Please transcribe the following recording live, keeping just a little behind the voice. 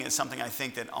is something I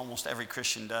think that almost every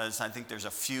Christian does. I think there's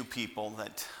a few people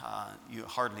that you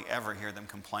hardly ever hear them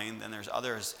complain. Then there's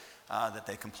others that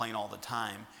they complain all the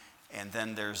time. And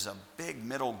then there's a big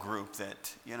middle group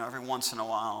that, every once in a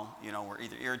while, we're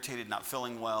either irritated, not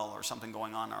feeling well, or something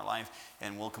going on in our life,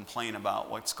 and we'll complain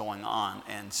about what's going on.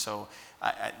 And so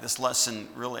this lesson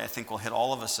really, I think, will hit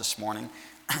all of us this morning,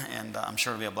 and I'm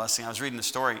sure it'll be a blessing. I was reading a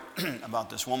story about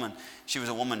this woman. She was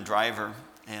a woman driver,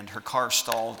 and her car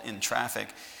stalled in traffic.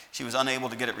 She was unable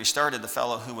to get it restarted. The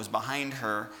fellow who was behind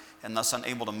her and thus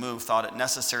unable to move thought it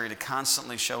necessary to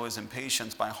constantly show his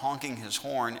impatience by honking his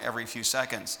horn every few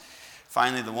seconds.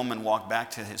 Finally, the woman walked back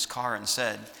to his car and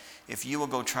said, "If you will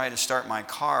go try to start my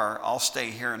car, I'll stay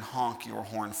here and honk your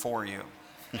horn for you."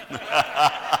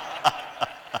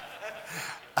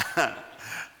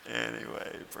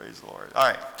 Anyway, praise the Lord. All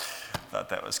right, thought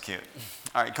that was cute.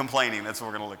 All right, complaining, that's what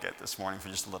we're going to look at this morning for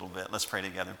just a little bit. Let's pray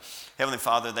together. Heavenly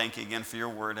Father, thank you again for your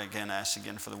word. Again, ask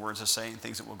again for the words to say and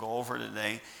things that we'll go over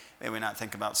today. May we not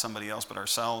think about somebody else but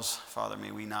ourselves. Father,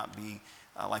 may we not be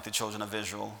like the children of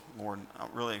Israel, Lord,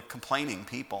 really complaining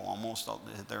people almost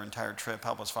their entire trip.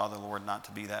 Help us, Father, Lord, not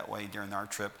to be that way during our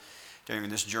trip, during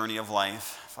this journey of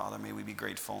life. Father, may we be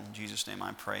grateful. In Jesus' name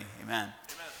I pray. Amen.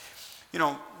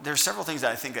 There's several things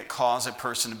that I think that cause a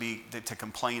person to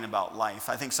complain about life.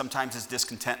 I think sometimes it's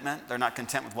discontentment. They're not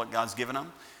content with what God's given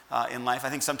them in life. I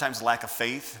think sometimes lack of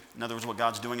faith. In other words, what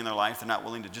God's doing in their life, they're not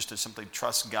willing to simply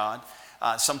trust God.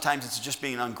 Sometimes it's just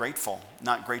being ungrateful,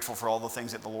 not grateful for all the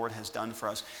things that the Lord has done for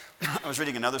us. I was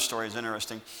reading another story. It's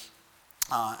interesting.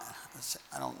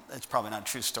 It's probably not a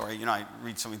true story. I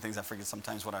read so many things, I forget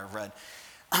sometimes what I've read.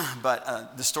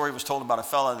 But the story was told about a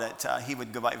fella that he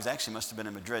would go by. It was actually must have been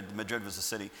in Madrid. Madrid was the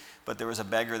city. But there was a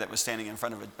beggar that was sitting in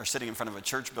front of a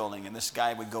church building, and this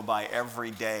guy would go by every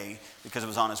day because it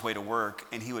was on his way to work,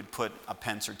 and he would put a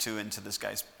pence or two into this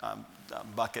guy's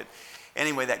bucket.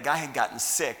 Anyway, that guy had gotten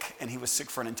sick, and he was sick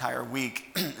for an entire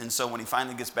week. And so when he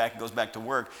finally gets back and goes back to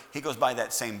work, he goes by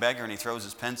that same beggar, and he throws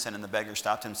his pence in, and the beggar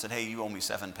stopped him and said, "Hey, you owe me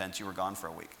 7 pence. You were gone for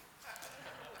a week."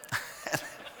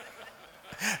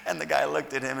 And the guy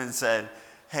looked at him and said,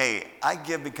 "Hey, I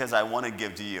give because I want to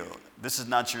give to you. This is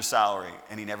not your salary."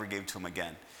 And he never gave to him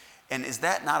again. And is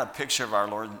that not a picture of our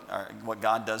Lord, what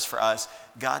God does for us?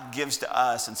 God gives to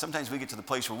us, and sometimes we get to the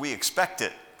place where we expect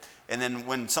it. And then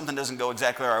when something doesn't go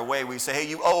exactly our way, we say, "Hey,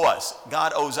 you owe us."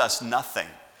 God owes us nothing.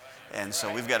 And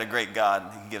so we've got a great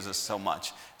God. He gives us so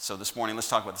much. So this morning, let's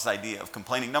talk about this idea of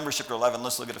complaining. Numbers chapter 11,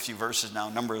 let's look at a few verses now.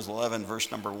 Numbers 11, verse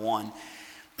number 1.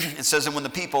 It says, and when the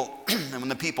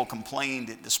people complained,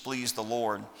 it displeased the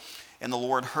Lord. And the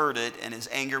Lord heard it, and his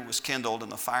anger was kindled,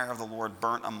 and the fire of the Lord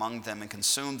burnt among them and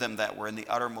consumed them that were in the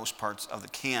uttermost parts of the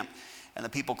camp. And the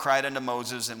people cried unto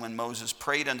Moses, and when Moses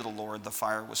prayed unto the Lord, the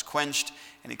fire was quenched,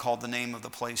 and he called the name of the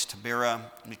place Taberah,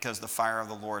 because the fire of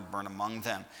the Lord burned among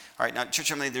them. All right, now, church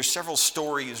family, there's several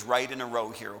stories right in a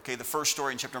row here, okay? The first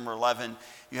story in chapter number 11,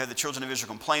 you have the children of Israel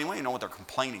complaining. We don't even know what they're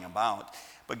complaining about.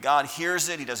 But God hears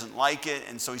it, he doesn't like it,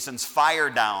 and so he sends fire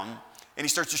down, and he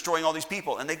starts destroying all these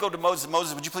people. And they go to Moses,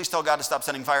 "Moses, would you please tell God to stop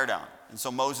sending fire down?" And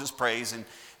so Moses prays, and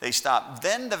they stop.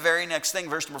 Then the very next thing,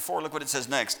 verse number 4, look what it says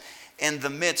next.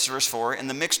 Verse 4, and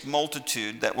the mixed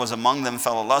multitude that was among them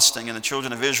fell a-lusting, and the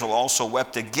children of Israel also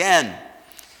wept again,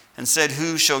 and said,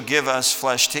 "Who shall give us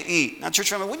flesh to eat?" Now, church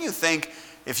family, wouldn't you think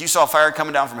if you saw fire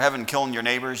coming down from heaven and killing your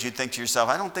neighbors, you'd think to yourself,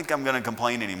 "I don't think I'm going to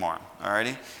complain anymore," all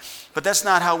righty? But that's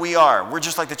not how we are. We're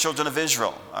just like the children of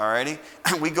Israel, all righty?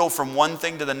 We go from one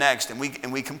thing to the next, and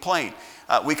we complain.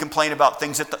 We complain about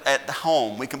things at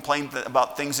home. We complain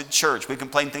about things at church. We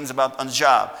complain things about on the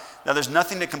job. Now, there's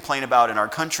nothing to complain about in our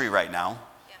country right now.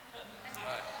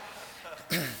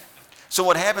 So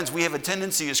what happens, we have a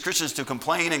tendency as Christians to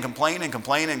complain and complain and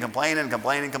complain and complain and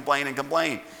complain and complain and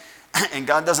complain. And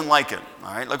God doesn't like it,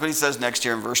 all right? Look what he says next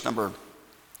here in verse number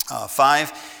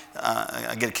 5.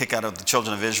 I get a kick out of the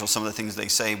children of Israel, some of the things they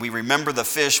say. "We remember the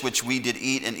fish which we did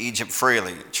eat in Egypt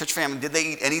freely." Church family, did they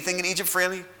eat anything in Egypt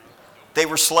freely? They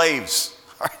were slaves.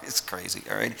 All right, it's crazy,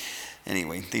 all right?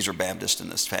 Anyway, these are Baptists in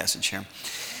this passage here.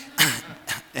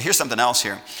 Here's something else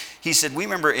here. He said, "We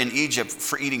remember in Egypt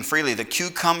for eating freely the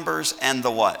cucumbers and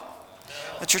the what?"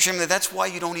 Now, church family, that's why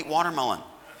you don't eat watermelon.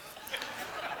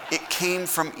 It came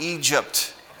from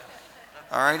Egypt.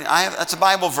 All right, that's a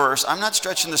Bible verse. I'm not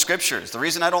stretching the scriptures. The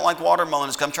reason I don't like watermelon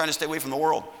is because I'm trying to stay away from the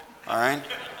world. All right?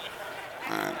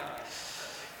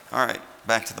 All right,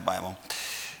 back to the Bible.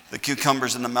 "The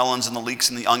cucumbers and the melons and the leeks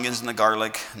and the onions and the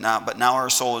garlic. But now our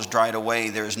soul is dried away.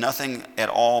 There is nothing at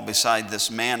all beside this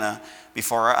manna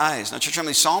before our eyes." Now, church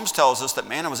family, Psalms tells us that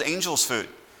manna was angels' food.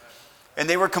 And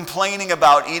they were complaining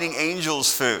about eating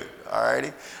angels' food. all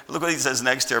righty? Look what he says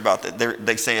next here about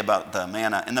they say about the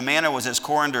manna. And the manna was as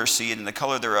coriander seed, and the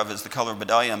color thereof is the color of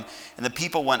bdellium. And the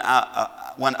people went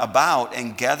about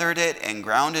and gathered it and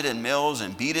ground it in mills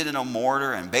and beat it in a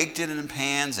mortar and baked it in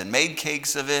pans and made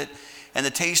cakes of it. And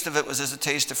the taste of it was as the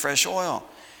taste of fresh oil.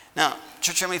 Now,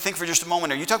 church family, think for just a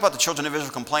moment here. You talk about the children of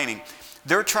Israel complaining.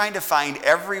 They're trying to find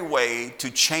every way to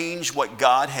change what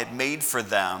God had made for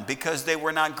them because they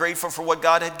were not grateful for what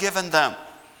God had given them.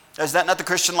 Is that not the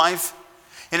Christian life?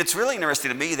 And it's really interesting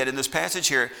to me that in this passage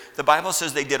here, the Bible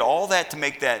says they did all that to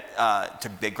make that,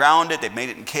 they ground it, they made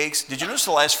it in cakes. Did you notice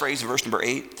the last phrase in verse number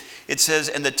 8? It says,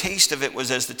 and the taste of it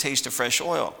was as the taste of fresh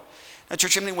oil. Now,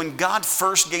 church, I mean, when God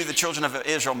first gave the children of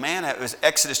Israel manna, it was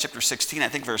Exodus chapter 16, I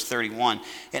think verse 31.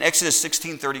 In Exodus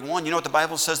 16:31, you know what the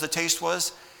Bible says the taste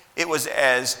was? It was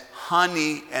as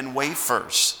honey and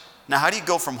wafers. Now, how do you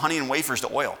go from honey and wafers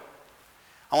to oil?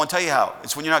 I want to tell you how.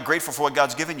 It's when you're not grateful for what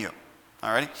God's given you.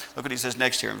 All right? Look what he says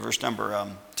next here in verse number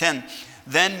 10.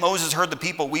 Then Moses heard the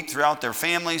people weep throughout their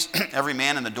families, every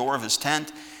man in the door of his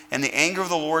tent, and the anger of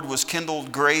the Lord was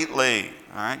kindled greatly.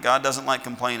 All right? God doesn't like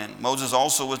complaining. Moses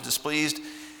also was displeased.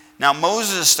 Now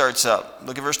Moses starts up.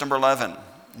 Look at verse number 11.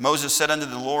 Moses said unto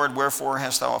the Lord, wherefore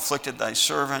hast thou afflicted thy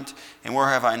servant? And where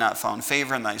have I not found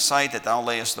favor in thy sight, that thou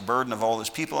layest the burden of all this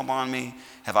people upon me?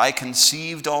 Have I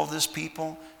conceived all this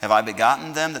people? Have I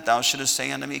begotten them, that thou shouldest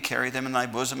say unto me, carry them in thy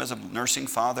bosom as a nursing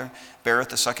father beareth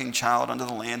the sucking child unto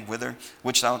the land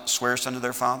which thou swearest unto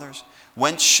their fathers?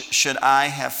 Whence should I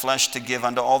have flesh to give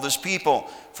unto all this people?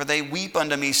 For they weep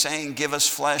unto me, saying, give us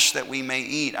flesh that we may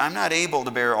eat. I'm not able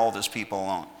to bear all this people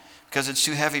alone, because it's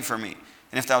too heavy for me.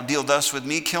 And if thou deal thus with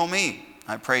me, kill me,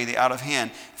 I pray thee, out of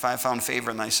hand. If I have found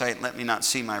favor in thy sight, let me not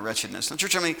see my wretchedness. Now,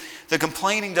 church, I mean, the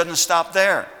complaining doesn't stop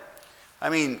there. I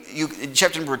mean, in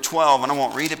chapter number 12, and I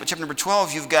won't read it, but chapter number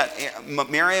 12, you've got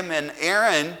Miriam and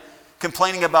Aaron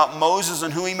complaining about Moses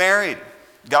and who he married.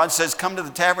 God says, come to the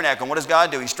tabernacle. And what does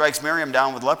God do? He strikes Miriam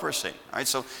down with leprosy. All right,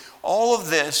 so all of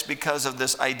this because of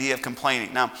this idea of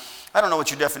complaining. Now, I don't know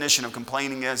what your definition of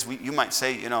complaining is. You might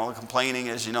say, complaining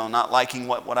is, not liking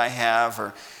what I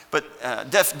have. But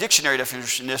dictionary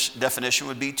definition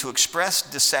would be to express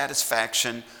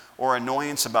dissatisfaction or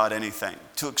annoyance about anything.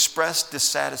 To express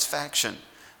dissatisfaction.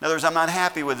 In other words, I'm not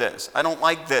happy with this. I don't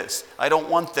like this. I don't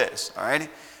want this. All right?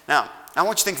 Now, I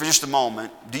want you to think for just a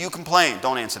moment. Do you complain?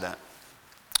 Don't answer that,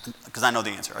 because I know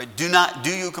the answer. Right?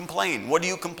 Do you complain? What do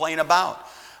you complain about?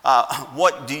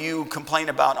 What do you complain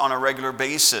about on a regular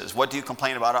basis? What do you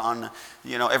complain about on,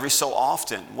 every so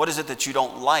often? What is it that you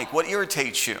don't like? What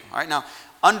irritates you? All right, now,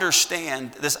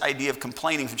 understand this idea of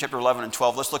complaining from chapter 11 and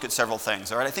 12. Let's look at several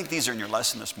things. All right, I think these are in your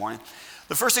lesson this morning.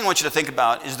 The first thing I want you to think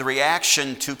about is the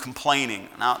reaction to complaining.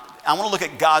 Now, I want to look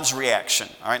at God's reaction.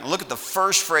 All right, look at the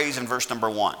first phrase in verse number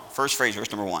 1. First phrase,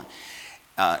 verse number 1.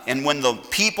 And when the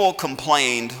people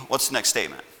complained, what's the next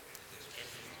statement?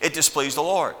 It displeased the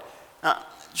Lord. Now,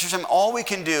 all we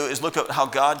can do is look at how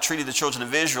God treated the children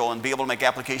of Israel and be able to make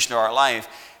application to our life.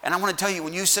 And I want to tell you,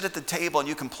 when you sit at the table and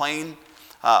you complain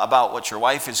about what your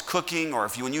wife is cooking, or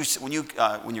when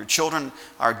your children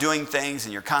are doing things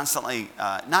and you're constantly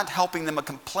not helping them but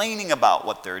complaining about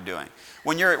what they're doing.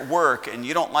 When you're at work and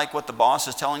you don't like what the boss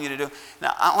is telling you to do.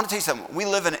 Now, I want to tell you something. We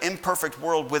live in an imperfect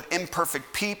world with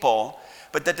imperfect people,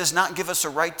 but that does not give us a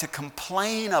right to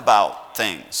complain about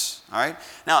things. All right?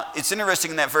 Now, it's interesting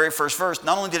in that very first verse,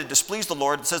 not only did it displease the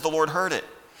Lord, it says the Lord heard it.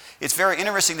 It's very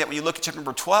interesting that when you look at chapter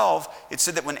number 12, it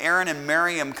said that when Aaron and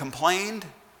Miriam complained,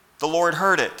 the Lord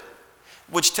heard it.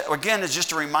 Which, again, is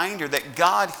just a reminder that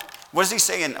God, what does he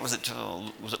say in, was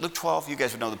it Luke 12? You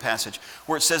guys would know the passage,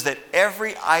 where it says that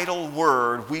every idle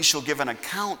word we shall give an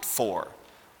account for.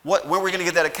 Where are we going to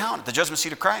give that account? At the judgment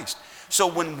seat of Christ. So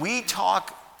when we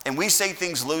talk and we say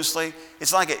things loosely,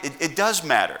 it's like it does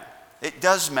matter. It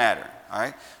does matter, all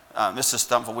right? Mrs.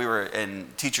 Stumple, we were in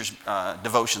teachers'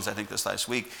 devotions, I think, this last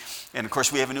week. And, of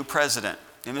course, we have a new president.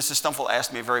 And Mrs. Stumple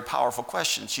asked me a very powerful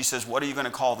question. She says, what are you going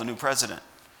to call the new president?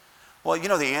 Well,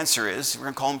 the answer is we're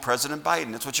going to call him President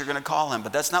Biden. That's what you're going to call him.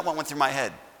 But that's not what went through my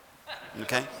head,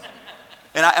 okay?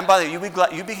 And by the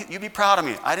way, you'd be proud of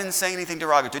me. I didn't say anything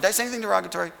derogatory. Did I say anything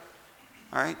derogatory?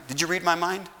 All right? Did you read my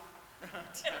mind?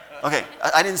 Okay,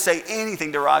 I didn't say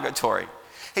anything derogatory.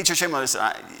 Hey, church,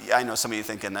 I know some of you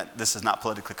thinking that this is not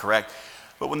politically correct,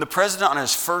 but when the president on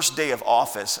his first day of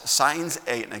office signs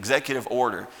an executive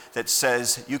order that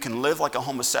says you can live like a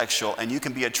homosexual and you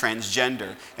can be a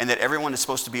transgender and that everyone is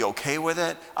supposed to be okay with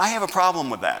it, I have a problem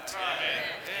with that.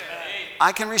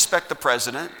 I can respect the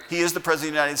president. He is the president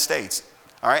of the United States.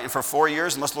 All right, and for 4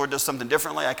 years, unless the Lord does something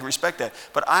differently, I can respect that.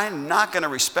 But I'm not going to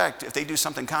respect if they do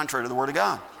something contrary to the Word of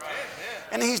God.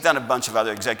 And he's done a bunch of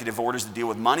other executive orders to deal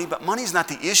with money, but money's not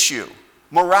the issue.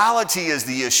 Morality is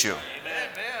the issue.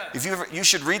 If you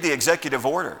should read the executive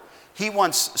order. He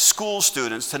wants school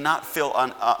students to not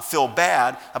feel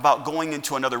bad about going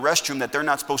into another restroom that they're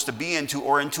not supposed to be into,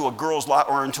 or into a girl's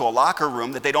or into a locker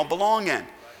room that they don't belong in.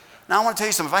 Now I want to tell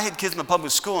you something. If I had kids in the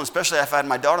public school, and especially if I had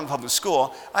my daughter in the public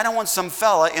school, I don't want some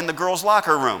fella in the girls'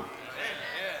 locker room.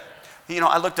 You know,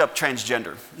 I looked up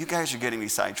transgender. You guys are getting me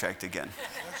sidetracked again.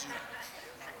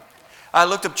 I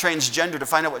looked up transgender to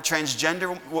find out what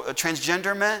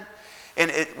transgender meant. And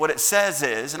what it says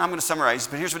is, and I'm going to summarize,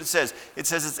 but here's what it says. It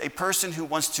says it's a person who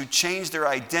wants to change their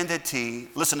identity,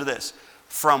 listen to this,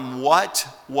 from what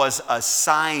was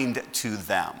assigned to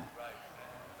them.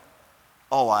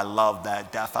 Oh, I love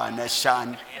that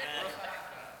definition.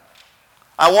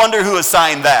 I wonder who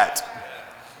assigned that.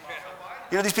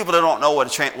 You know, these people that don't know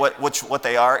what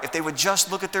they are, if they would just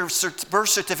look at their birth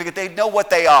certificate, they'd know what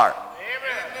they are.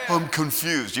 I'm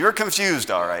confused. You're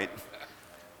confused, all right.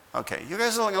 Okay, you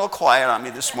guys are looking a little quiet on me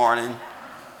this morning.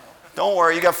 Don't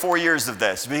worry, you got 4 years of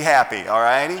this. Be happy, all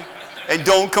righty? And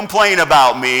don't complain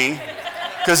about me,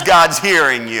 because God's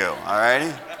hearing you, all righty?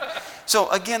 So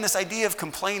again, this idea of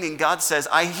complaining, God says,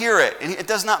 I hear it, and it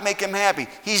does not make him happy.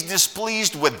 He's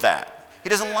displeased with that. He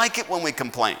doesn't like it when we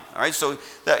complain, all right? So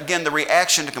again, the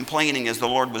reaction to complaining is the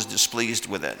Lord was displeased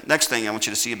with it. Next thing I want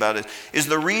you to see about it is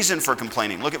the reason for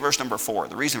complaining. Look at verse number 4,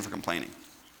 the reason for complaining.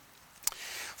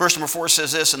 Verse number 4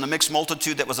 says this, and the mixed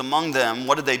multitude that was among them,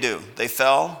 what did they do? They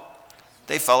fell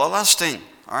a-lusting.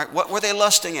 All right, what were they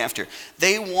lusting after?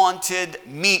 They wanted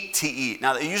meat to eat.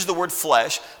 Now, they use the word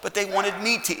flesh, but they wanted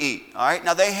meat to eat. All right,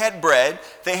 now they had bread.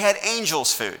 They had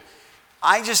angels' food.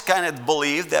 I just kind of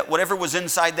believe that whatever was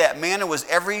inside that manna was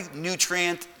every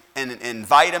nutrient and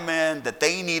vitamin that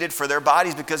they needed for their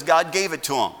bodies because God gave it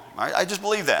to them. All right, I just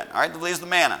believe that. All right, I believe it's the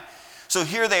manna. So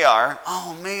here they are.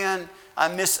 Oh, man.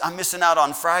 I'm missing out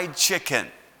on fried chicken,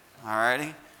 all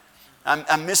righty?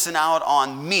 I'm missing out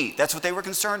on meat. That's what they were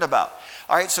concerned about.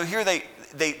 All right, so here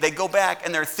they go back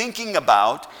and they're thinking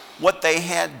about what they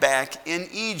had back in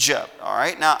Egypt, all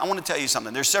right? Now, I want to tell you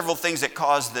something. There's several things that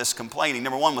caused this complaining.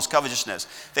 Number one was covetousness.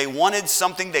 They wanted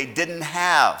something they didn't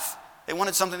have. They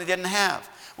wanted something they didn't have,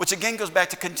 which again goes back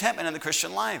to contentment in the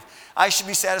Christian life. I should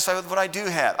be satisfied with what I do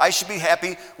have. I should be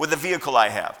happy with the vehicle I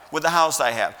have, with the house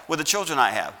I have, with the children I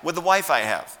have, with the wife I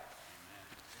have.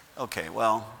 Okay,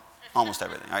 well, almost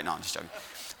everything. All right, no, I'm just joking.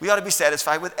 We ought to be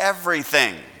satisfied with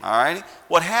everything, all right?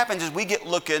 What happens is we get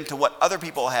looking to what other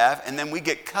people have, and then we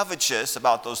get covetous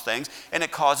about those things, and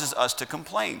it causes us to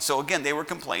complain. So again, they were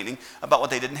complaining about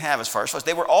what they didn't have as far as flesh.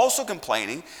 They were also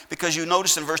complaining because you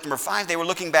notice in verse number 5, they were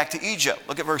looking back to Egypt.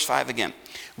 Look at verse 5 again.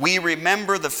 We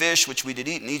remember the fish which we did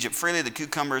eat in Egypt freely, the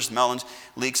cucumbers, melons,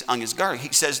 leeks, onions, garlic.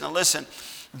 He says, now listen,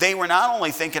 they were not only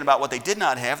thinking about what they did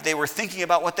not have, they were thinking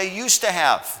about what they used to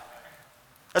have.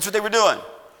 That's what they were doing.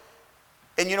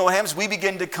 And you know what happens? We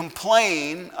begin to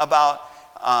complain about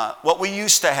what we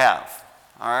used to have.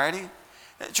 All righty?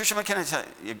 Church, can I tell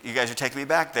you, you guys are taking me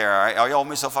back there, all right? Are you all with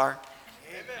me so far?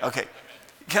 Amen. Okay.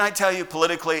 Can I tell you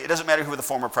politically, it doesn't matter who the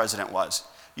former president was.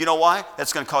 You know why?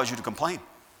 That's going to cause you to complain.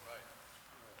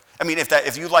 I mean,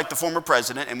 if you like the former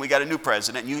president and we got a new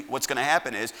president, what's going to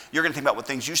happen is you're going to think about what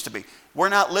things used to be. We're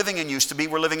not living in used to be,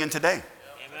 we're living in today.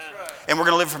 Amen. And we're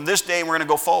going to live from this day and we're going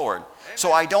to go forward. Amen.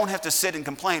 So I don't have to sit and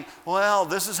complain, well,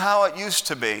 this is how it used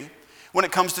to be when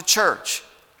it comes to church.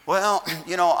 Well,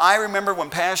 you know, I remember when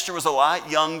Pastor was a lot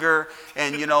younger,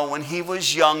 and, you know, when he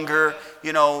was younger,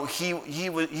 you know, he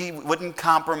wouldn't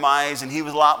compromise, and he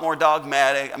was a lot more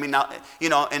dogmatic. I mean, now, you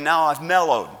know, and now I've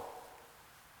mellowed.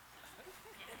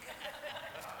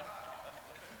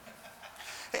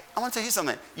 Hey, I want to tell you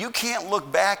something. You can't look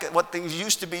back at what things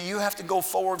used to be. You have to go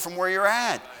forward from where you're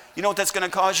at. You know what that's going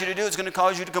to cause you to do? It's going to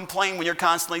cause you to complain when you're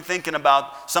constantly thinking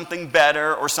about something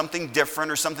better or something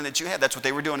different or something that you had. That's what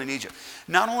they were doing in Egypt.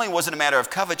 Not only was it a matter of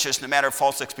covetousness and a matter of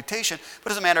false expectation,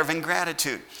 but it's a matter of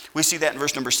ingratitude. We see that in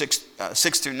verse number 6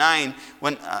 through 9,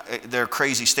 when their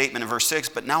crazy statement in verse 6,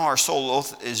 but now our soul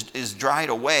is dried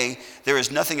away. There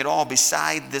is nothing at all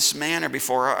beside this manna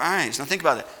before our eyes. Now think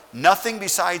about it. Nothing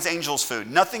besides angels' food.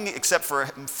 Nothing except for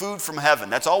food from heaven.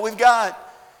 That's all we've got.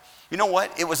 You know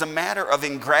what? It was a matter of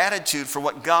ingratitude for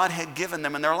what God had given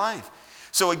them in their life.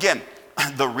 So again,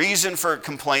 the reason for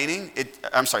complaining,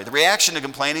 the reaction to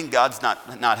complaining, God's not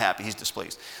happy. He's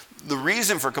displeased. The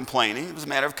reason for complaining, it was a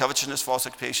matter of covetousness, false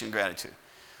expectation, and gratitude.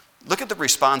 Look at the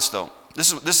response, though.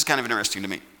 This is kind of interesting to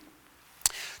me.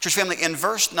 Church family, in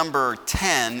verse number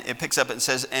 10, it picks up and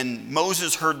says, and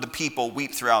Moses heard the people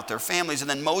weep throughout their families. And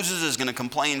then Moses is going to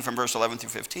complain from verse 11 through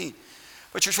 15.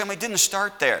 But church family, it didn't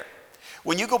start there.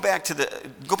 When you go back to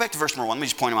verse number 1, let me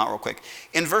just point them out real quick.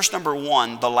 In verse number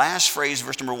 1, the last phrase,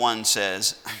 verse number 1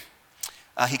 says,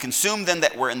 he consumed them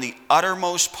that were in the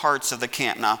uttermost parts of the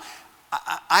camp. Now,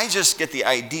 I just get the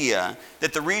idea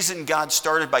that the reason God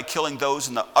started by killing those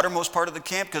in the uttermost part of the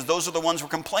camp, because those are the ones who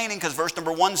were complaining, because verse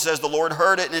number 1 says the Lord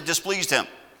heard it and it displeased him.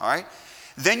 All right?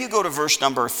 Then you go to verse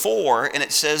number 4, and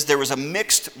it says there was a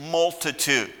mixed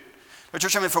multitude. But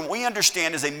church, from what we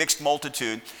understand as a mixed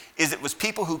multitude is it was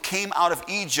people who came out of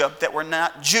Egypt that were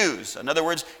not Jews. In other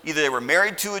words, either they were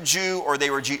married to a Jew or they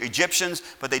were Egyptians,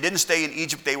 but they didn't stay in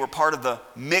Egypt. They were part of the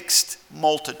mixed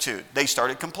multitude. They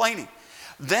started complaining.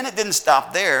 Then it didn't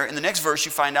stop there. In the next verse,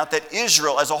 you find out that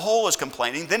Israel as a whole is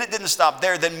complaining. Then it didn't stop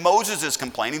there. Then Moses is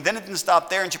complaining. Then it didn't stop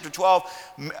there. In chapter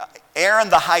 12, Aaron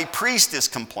the high priest is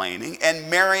complaining, and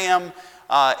Miriam,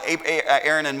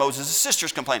 Aaron and Moses'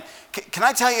 sisters complain. Can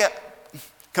I tell you,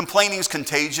 complaining is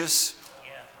contagious.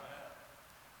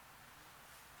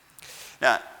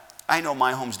 Now, I know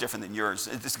my home's different than yours.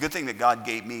 It's a good thing that God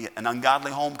gave me an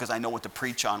ungodly home because I know what to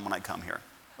preach on when I come here,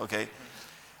 okay?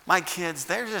 My kids,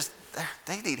 they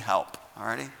need help, all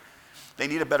righty? They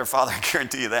need a better father, I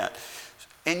guarantee you that.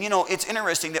 And it's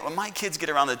interesting that when my kids get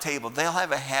around the table, they'll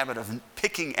have a habit of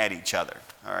picking at each other,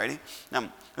 all righty?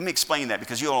 Now, let me explain that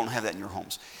because you all don't have that in your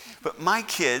homes. But my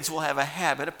kids will have a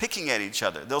habit of picking at each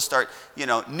other. They'll start,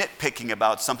 nitpicking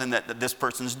about something that this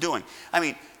person's doing. I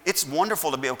mean, it's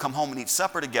wonderful to be able to come home and eat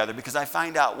supper together because I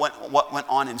find out what went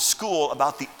on in school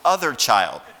about the other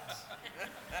child.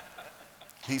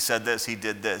 He said this, he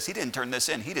did this, he didn't turn this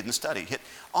in, he didn't study.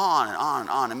 On and on and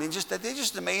on. I mean, they're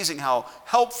just amazing how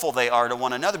helpful they are to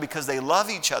one another because they love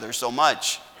each other so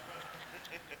much.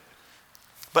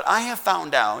 But I have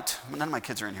found out, none of my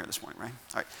kids are in here this morning, right?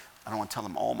 All right. I don't want to tell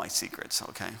them all my secrets,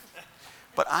 okay?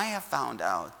 But I have found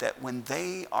out that when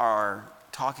they are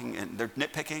talking and they're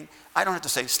nitpicking, I don't have to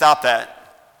say, stop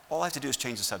that. All I have to do is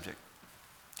change the subject.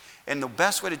 And the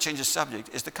best way to change the subject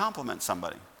is to compliment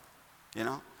somebody,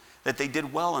 that they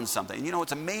did well in something. And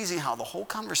it's amazing how the whole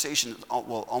conversation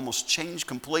will almost change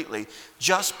completely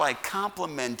just by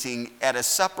complimenting at a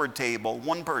supper table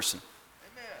one person.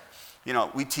 Amen.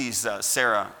 We tease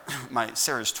Sarah.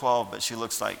 Sarah's 12, but she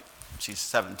looks like she's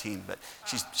 17, but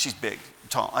she's big,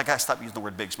 tall. I got to stop using the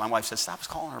word big. So my wife said, stop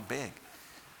calling her big.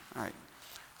 All right.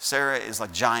 Sarah is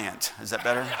like giant. Is that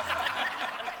better?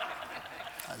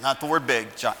 Not the word big.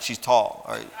 She's tall.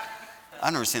 All right.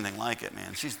 I've never seen anything like it,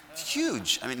 man. She's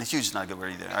huge. I mean, huge is not a good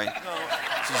word either. All right.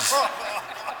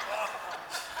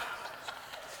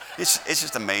 It's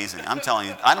just amazing. I'm telling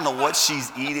you. I don't know what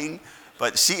she's eating,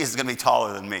 but she is going to be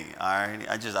taller than me, all right?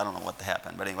 I don't know what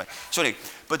happened, but anyway. So anyway,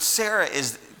 but Sarah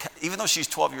is, even though she's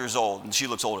 12 years old, and she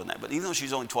looks older than that, but even though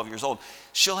she's only 12 years old,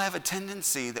 she'll have a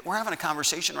tendency that we're having a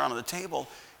conversation around the table,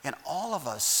 and all of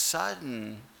a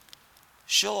sudden,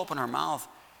 she'll open her mouth,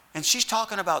 and she's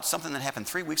talking about something that happened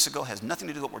 3 weeks ago, has nothing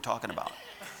to do with what we're talking about.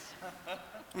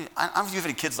 I mean, I don't know if you have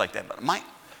any kids like that, but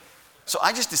so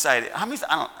I just decided,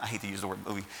 I hate to use the word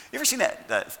movie. You ever seen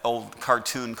that old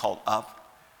cartoon called Up?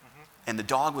 And the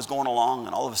dog was going along,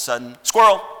 and all of a sudden,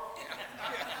 squirrel.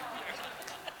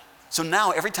 So now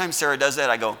every time Sarah does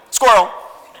that, I go, squirrel.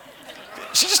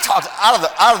 She just talks out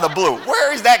of the blue.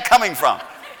 Where is that coming from?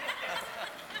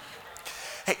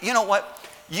 Hey, you know what?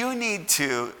 You need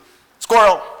to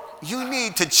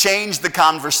change the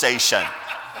conversation.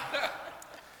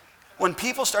 When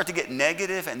people start to get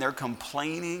negative and they're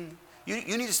complaining,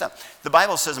 you need to stop. The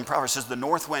Bible says in Proverbs, the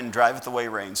north wind driveth away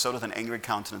rain, so doth an angry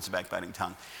countenance a backbiting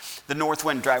tongue. The north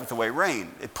wind driveth away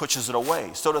rain. It pushes it away.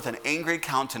 So doth an angry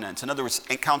countenance. In other words,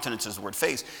 countenance is the word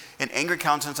face. An angry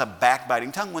countenance, a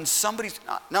backbiting tongue. When somebody's,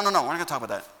 no, we're not going to talk about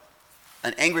that.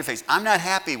 An angry face. I'm not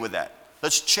happy with that.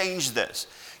 Let's change this.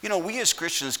 We as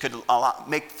Christians could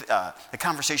make the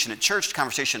conversation at church, the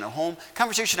conversation at home,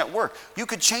 conversation at work. You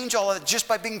could change all of it just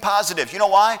by being positive. You know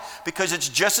why? Because it's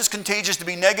just as contagious to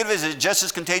be negative as it's just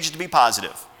as contagious to be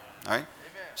positive. All right? Amen.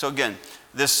 So again,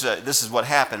 this is what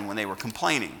happened when they were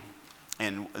complaining.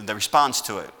 And the response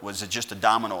to it was just a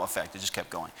domino effect. It just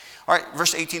kept going. All right,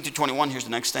 verse 18 through 21, here's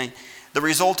the next thing. The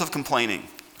result of complaining.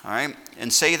 All right,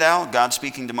 and say thou, God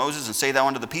speaking to Moses, and say thou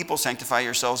unto the people, sanctify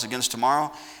yourselves against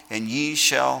tomorrow, and ye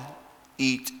shall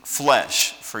eat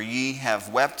flesh. For ye have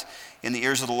wept in the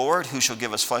ears of the Lord, who shall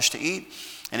give us flesh to eat?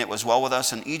 And it was well with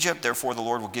us in Egypt, therefore the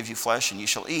Lord will give you flesh, and ye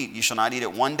shall eat. Ye shall not eat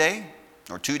it 1 day,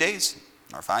 nor 2 days,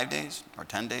 nor 5 days, nor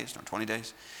 10 days, nor 20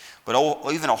 days, but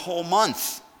even a whole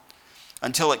month,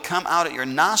 until it come out at your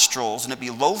nostrils, and it be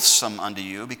loathsome unto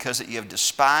you, because that ye have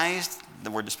despised,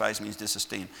 the word despise means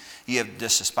disesteem, ye have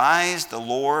despised the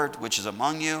Lord which is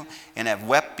among you, and have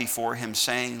wept before him,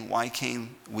 saying, why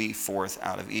came we forth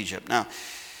out of Egypt? Now,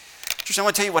 Church, I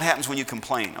want to tell you what happens when you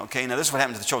complain, okay? Now, this is what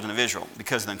happened to the children of Israel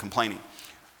because of them complaining.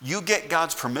 You get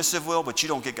God's permissive will, but you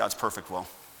don't get God's perfect will.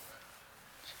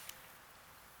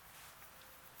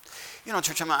 You know,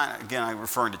 church, I'm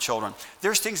referring to children.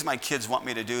 There's things that my kids want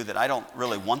me to do that I don't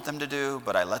really want them to do,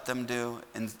 but I let them do.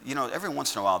 And, you know, every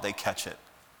once in a while, they catch it.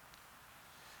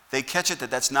 They catch it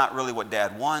that that's not really what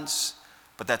Dad wants,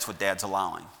 but that's what Dad's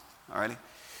allowing, all right?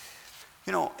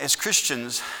 You know, as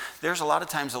Christians, there's a lot of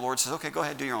times the Lord says, okay, go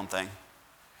ahead, do your own thing.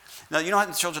 Now, you know how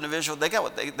the children of Israel, they got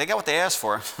what they asked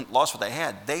for, lost what they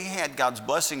had. They had God's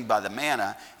blessing by the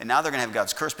manna, and now they're going to have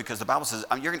God's curse because the Bible says,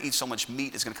 you're going to eat so much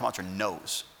meat, it's going to come out your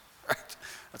nose. Right?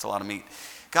 That's a lot of meat.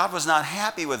 God was not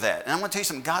happy with that. And I want to tell you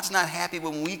something. God's not happy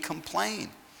when we complain.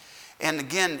 And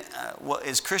again,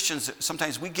 as Christians,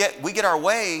 sometimes we get our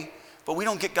way, but we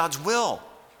don't get God's will.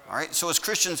 All right? So as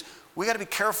Christians, we got to be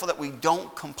careful that we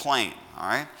don't complain. All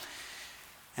right?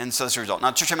 And so that's the result.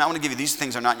 Now, church, I want to give you these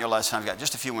things are not in your lesson. I've got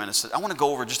just a few minutes. I want to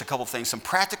go over just a couple of things, some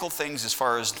practical things as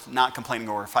far as not complaining,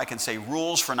 or if I can say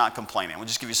rules for not complaining. We'll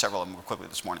just give you several of them quickly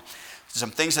this morning.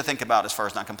 Some things to think about as far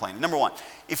as not complaining. Number one,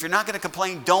 if you're not going to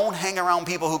complain, don't hang around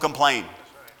people who complain.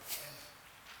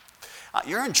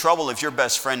 You're in trouble if your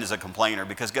best friend is a complainer,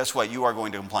 because guess what? You are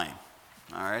going to complain.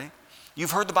 All right?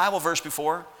 You've heard the Bible verse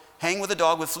before. Hang with a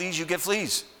dog with fleas, you get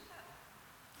fleas.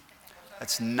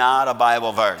 That's not a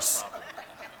Bible verse.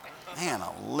 Man,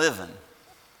 I'm living.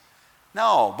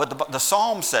 No, but the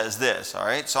Psalm says this, all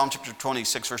right? Psalm chapter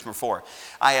 26, verse number 4.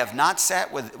 I have not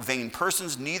sat with vain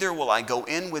persons, neither will I go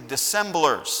in with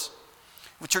dissemblers.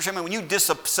 Church, I mean, when you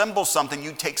disassemble something,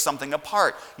 you take something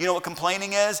apart. You know what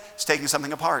complaining is? It's taking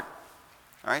something apart.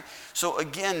 All right? So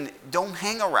again, don't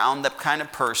hang around that kind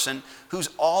of person who's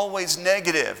always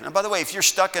negative. Now, by the way, if you're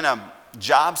stuck in a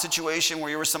job situation where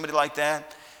you're with somebody like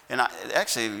that, and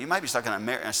actually, you might be stuck in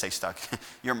I say stuck.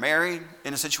 You're married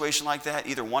in a situation like that.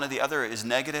 Either one or the other is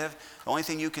negative. The only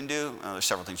thing you can do, there's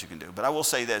several things you can do, but I will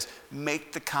say this: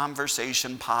 make the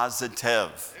conversation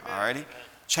positive. Amen. All righty,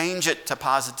 change it to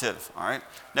positive. All right.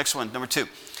 Next one, number 2,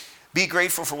 be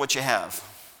grateful for what you have.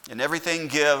 In everything,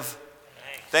 give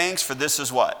thanks, for this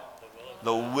is what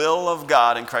the will of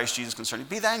God in Christ Jesus concerning.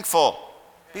 Be thankful.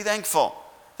 Be thankful.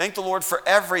 Thank the Lord for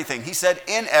everything. He said,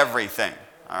 in everything.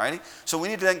 All righty? So we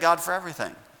need to thank God for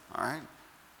everything. All right?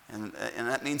 And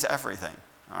that means everything.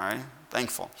 All right?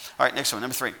 Thankful. All right, next one,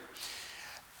 number 3.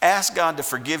 Ask God to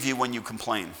forgive you when you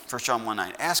complain. 1 John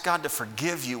 1:9. Ask God to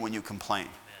forgive you when you complain.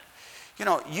 You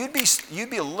know, you'd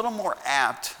be a little more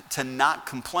apt to not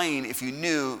complain if you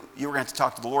knew you were going to have to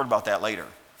talk to the Lord about that later.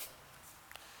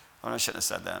 Oh, I shouldn't have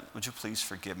said that. Would you please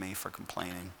forgive me for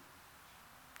complaining?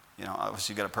 You know,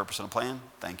 obviously you got a purpose and a plan.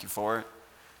 Thank you for it.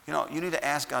 You know, you need to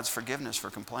ask God's forgiveness for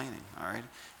complaining, all right?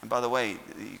 And by the way,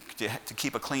 to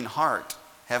keep a clean heart,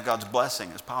 have God's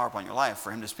blessing, His power upon your life,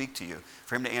 for Him to speak to you,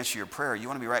 for Him to answer your prayer. You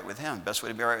want to be right with Him. The best way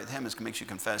to be right with Him is to make you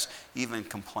confess even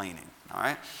complaining, all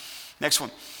right? Next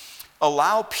one,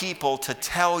 allow people to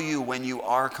tell you when you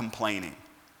are complaining.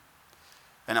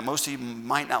 And most of you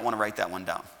might not want to write that one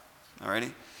down, all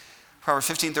righty? Proverbs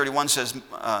 15:31 says,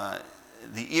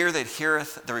 the ear that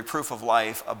heareth the reproof of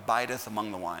life abideth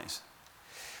among the wise.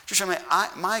 Just,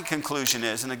 my conclusion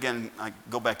is, and again, I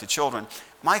go back to children,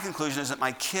 my conclusion is that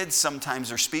my kids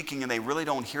sometimes are speaking and they really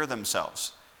don't hear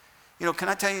themselves. You know, can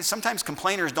I tell you, sometimes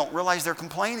complainers don't realize they're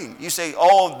complaining. You say,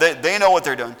 oh, they know what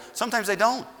they're doing. Sometimes they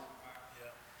don't. Yeah.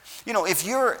 You know, if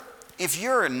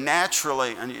you're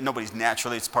naturally, and nobody's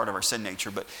naturally, it's part of our sin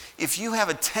nature, but if you have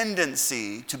a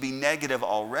tendency to be negative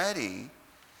already,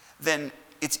 then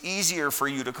it's easier for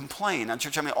you to complain. Now,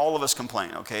 church, all of us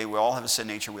complain, okay? We all have a sin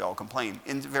nature. We all complain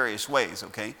in various ways,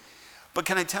 okay? But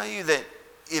can I tell you that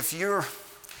if you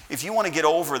want to get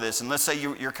over this, and let's say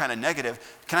you're kind of negative,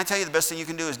 can I tell you the best thing you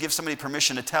can do is give somebody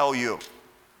permission to tell you.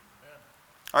 Yeah.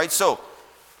 All right, so,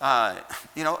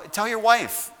 tell your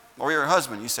wife or your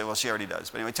husband. You say, well, she already does.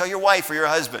 But anyway, tell your wife or your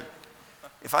husband,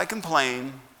 if I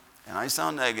complain and I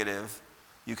sound negative,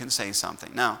 you can say something.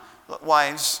 Now,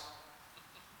 wives,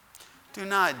 do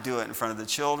not do it in front of the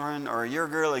children, or you're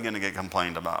really going to get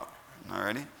complained about, all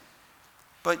righty?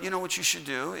 But you know what you should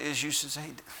do is you should say,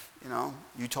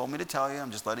 you told me to tell you,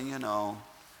 I'm just letting you know.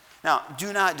 Now,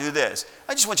 do not do this.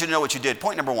 I just want you to know what you did.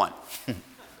 Point number 1.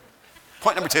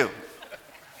 Point number 2.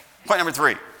 Point number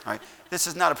 3, all right? This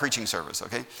is not a preaching service,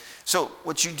 okay? So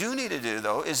what you do need to do,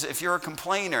 though, is if you're a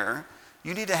complainer,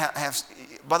 you need to have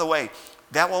by the way,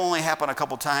 that will only happen a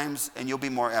couple times, and you'll be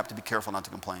more apt to be careful not to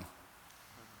complain.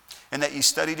 And that you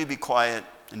study to be quiet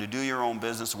and to do your own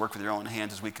business, to work with your own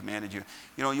hands as we commanded you.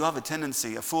 You know, you'll have a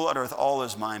tendency, a fool uttereth all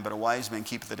his mind, but a wise man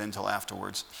keepeth it until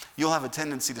afterwards. You'll have a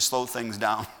tendency to slow things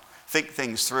down think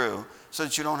things through so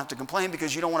that you don't have to complain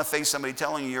because you don't want to face somebody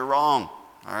telling you you're wrong.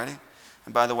 All righty?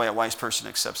 And by the way, a wise person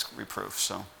accepts reproof.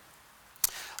 So, all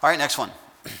right, next one.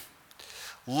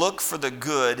 Look for the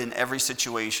good in every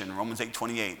situation. Romans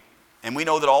 8:28. And we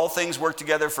know that all things work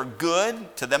together for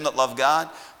good to them that love God,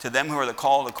 to them who are the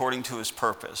called according to his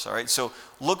purpose. All right, so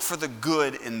look for the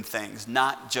good in things,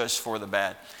 not just for the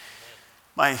bad.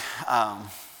 My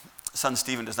son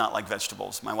Stephen does not like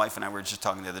vegetables. My wife and I were just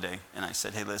talking the other day, and I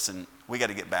said, hey, listen, we got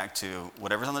to get back to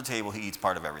whatever's on the table, he eats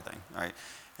part of everything. All right,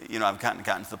 you know, I've gotten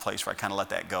to the place where I kind of let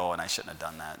that go, and I shouldn't have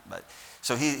done that. But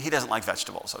so he doesn't like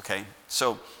vegetables. Okay,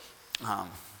 so.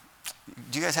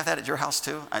 Do you guys have that at your house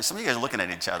too? Some of you guys are looking at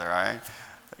each other, all right?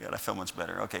 I feel much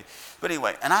better. Okay. But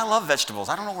anyway, and I love vegetables.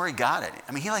 I don't know where he got it.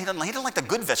 I mean, he doesn't like the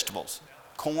good vegetables.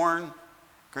 Corn,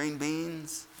 green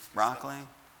beans, broccoli.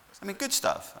 I mean, good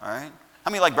stuff, all right?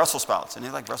 How many like Brussels sprouts? Any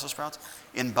like Brussels sprouts?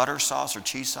 In butter sauce or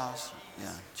cheese sauce?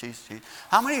 Yeah, cheese.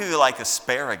 How many of you like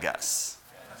asparagus?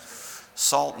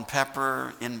 Salt and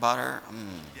pepper in butter?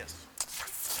 Yes.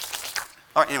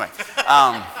 All right, anyway.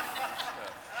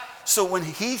 So when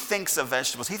he thinks of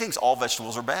vegetables, he thinks all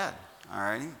vegetables are bad, all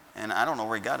right? And I don't know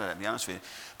where he got it, to be honest with you.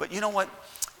 But you know what?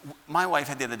 My wife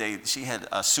had the other day, she had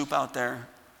a soup out there,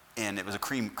 and it was a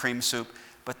cream soup,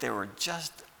 but there were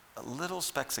just little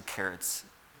specks of carrots.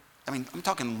 I mean, I'm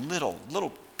talking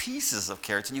little pieces of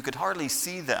carrots, and you could hardly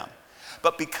see them.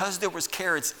 But because there was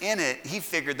carrots in it, he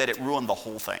figured that it ruined the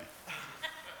whole thing.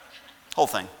 Whole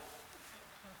thing.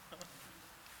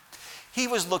 He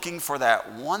was looking for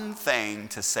that one thing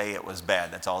to say it was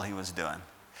bad. That's all he was doing.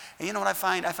 And you know what I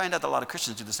find? I find out that a lot of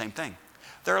Christians do the same thing.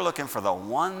 They're looking for the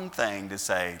one thing to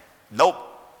say, nope,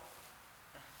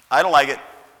 I don't like it.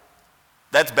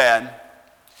 That's bad.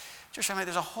 Just remember,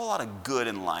 there's a whole lot of good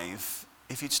in life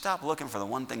if you'd stop looking for the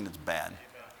one thing that's bad.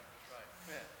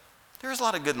 There's a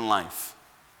lot of good in life.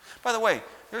 By the way,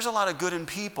 there's a lot of good in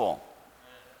people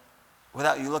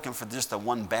without you looking for just the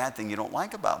one bad thing you don't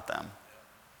like about them.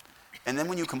 And then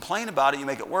when you complain about it, you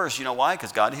make it worse. You know why?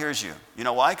 Because God hears you. You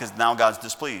know why? Because now God's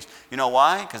displeased. You know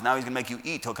why? Because now he's going to make you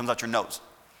eat till it comes out your nose.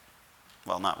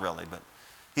 Well, not really, but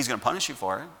he's going to punish you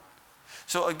for it.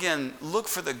 So again, look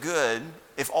for the good.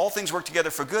 If all things work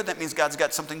together for good, that means God's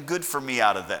got something good for me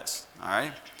out of this. All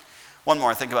right? One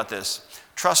more. Think about this.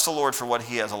 Trust the Lord for what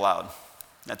he has allowed.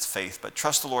 That's faith. But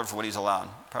trust the Lord for what he's allowed.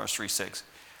 Proverbs 3:6.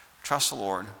 Trust the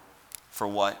Lord for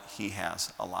what he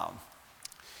has allowed.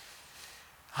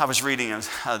 I was reading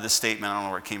this statement, I don't know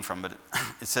where it came from, but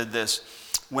it said this: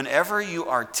 whenever you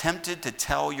are tempted to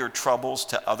tell your troubles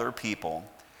to other people,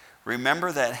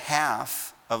 remember that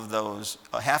half of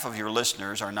your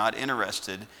listeners are not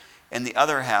interested, and the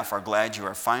other half are glad you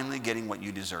are finally getting what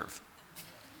you deserve.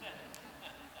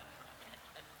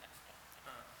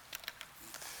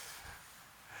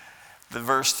 The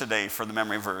verse today for the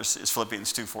memory verse is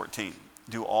Philippians 2:14.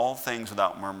 Do all things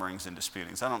without murmurings and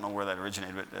disputings. I don't know where that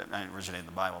originated, but I originated in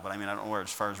the Bible, but I mean, I don't know where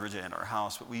as far as originated in our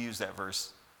house, but we use that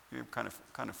verse kind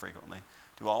of frequently.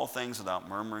 Do all things without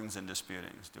murmurings and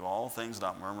disputings. Do all things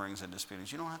without murmurings and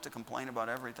disputings. You don't have to complain about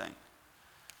everything.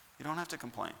 You don't have to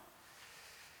complain.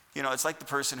 You know, it's like the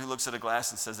person who looks at a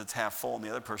glass and says it's half full, and the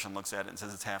other person looks at it and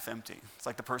says it's half empty. It's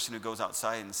like the person who goes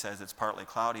outside and says it's partly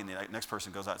cloudy, and the next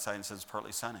person goes outside and says it's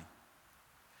partly sunny.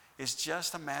 It's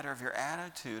just a matter of your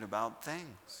attitude about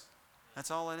things.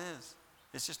 That's all it is.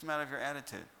 It's just a matter of your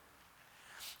attitude.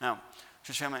 Now,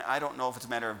 church family, I don't know if it's a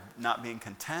matter of not being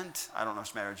content. I don't know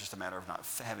if it's just a matter of not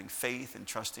having faith and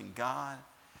trusting God.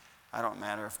 I don't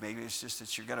matter if maybe it's just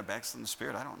that you've got a backslidden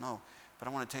spirit. I don't know. But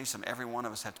I want to tell you something. Every one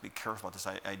of us have to be careful about this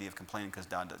idea of complaining because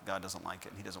God doesn't like it,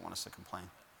 and he doesn't want us to complain.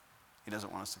 He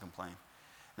doesn't want us to complain.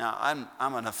 Now,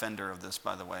 I'm an offender of this,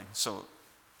 by the way. So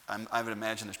I would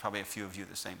imagine there's probably a few of you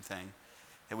the same thing.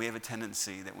 That we have a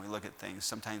tendency that when we look at things,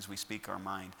 sometimes we speak our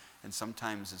mind, and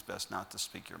sometimes it's best not to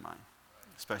speak your mind,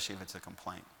 especially if it's a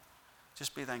complaint.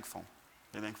 Just be thankful.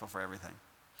 Be thankful for everything.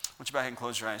 I want you to go ahead and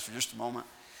close your eyes for just a moment.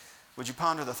 Would you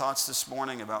ponder the thoughts this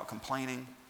morning about complaining?